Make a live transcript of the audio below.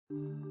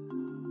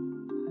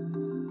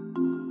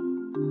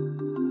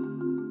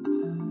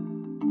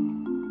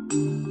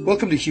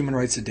Welcome to Human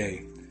Rights A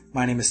Day.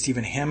 My name is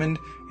Stephen Hammond,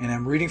 and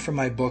I'm reading from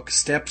my book,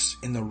 Steps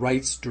in the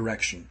Rights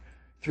Direction,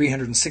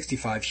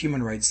 365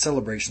 Human Rights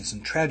Celebrations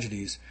and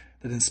Tragedies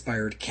that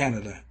Inspired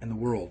Canada and the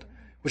World,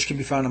 which can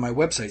be found on my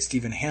website,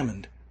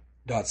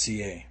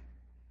 stephenhammond.ca.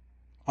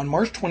 On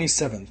March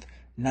 27,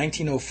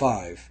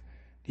 1905,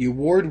 the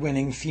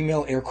award-winning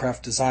female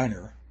aircraft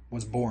designer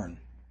was born.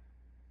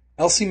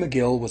 Elsie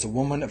McGill was a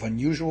woman of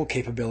unusual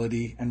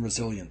capability and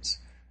resilience.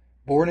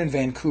 Born in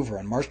Vancouver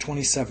on March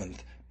 27,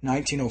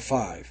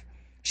 1905,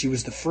 she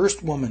was the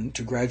first woman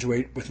to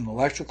graduate with an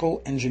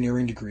electrical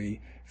engineering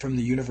degree from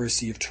the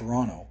University of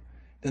Toronto,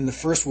 then the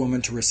first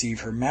woman to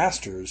receive her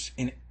master's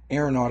in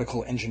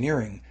aeronautical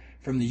engineering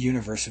from the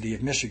University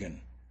of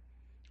Michigan.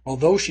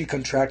 Although she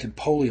contracted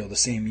polio the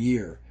same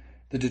year,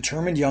 the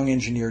determined young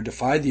engineer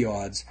defied the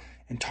odds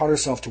and taught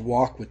herself to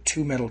walk with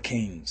 2 metal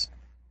canes.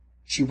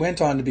 She went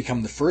on to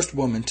become the first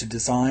woman to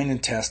design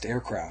and test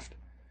aircraft.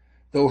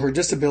 Though her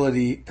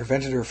disability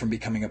prevented her from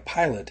becoming a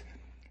pilot,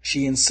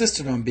 she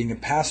insisted on being a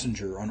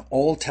passenger on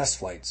all test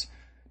flights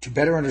to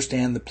better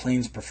understand the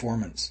plane's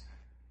performance.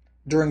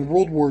 During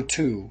World War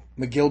II,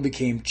 McGill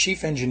became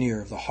chief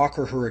engineer of the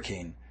Hawker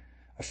Hurricane,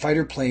 a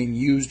fighter plane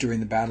used during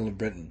the Battle of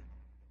Britain.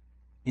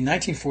 In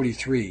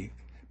 1943,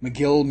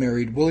 McGill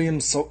married William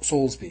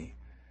Soulsby,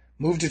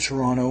 moved to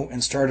Toronto,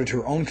 and started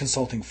her own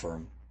consulting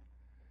firm.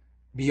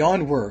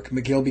 Beyond work,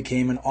 McGill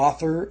became an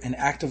author and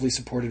actively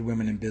supported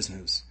women in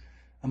business.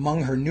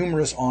 Among her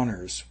numerous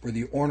honors were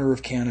the Order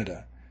of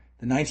Canada,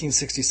 the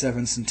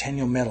 1967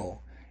 Centennial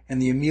Medal,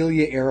 and the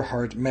Amelia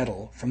Earhart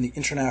Medal from the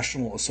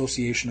International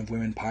Association of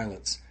Women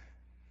Pilots.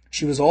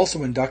 She was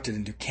also inducted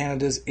into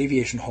Canada's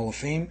Aviation Hall of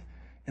Fame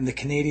and the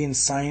Canadian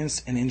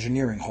Science and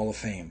Engineering Hall of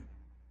Fame.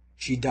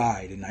 She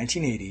died in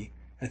 1980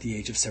 at the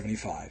age of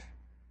 75.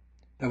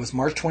 That was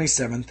March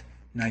 27,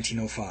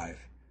 1905.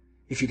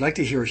 If you'd like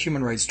to hear a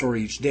human rights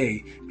story each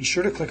day, be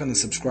sure to click on the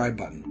subscribe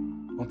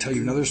button. I'll tell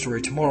you another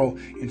story tomorrow,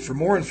 and for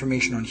more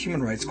information on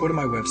human rights, go to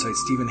my website,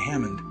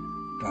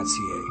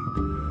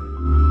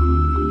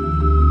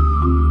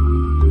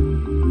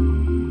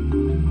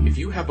 stephenhammond.ca. If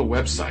you have a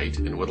website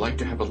and would like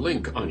to have a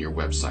link on your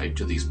website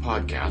to these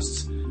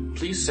podcasts,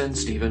 please send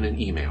Stephen an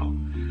email.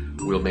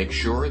 We'll make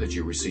sure that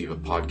you receive a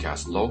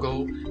podcast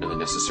logo and the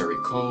necessary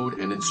code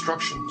and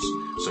instructions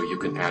so you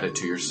can add it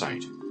to your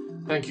site.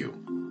 Thank you.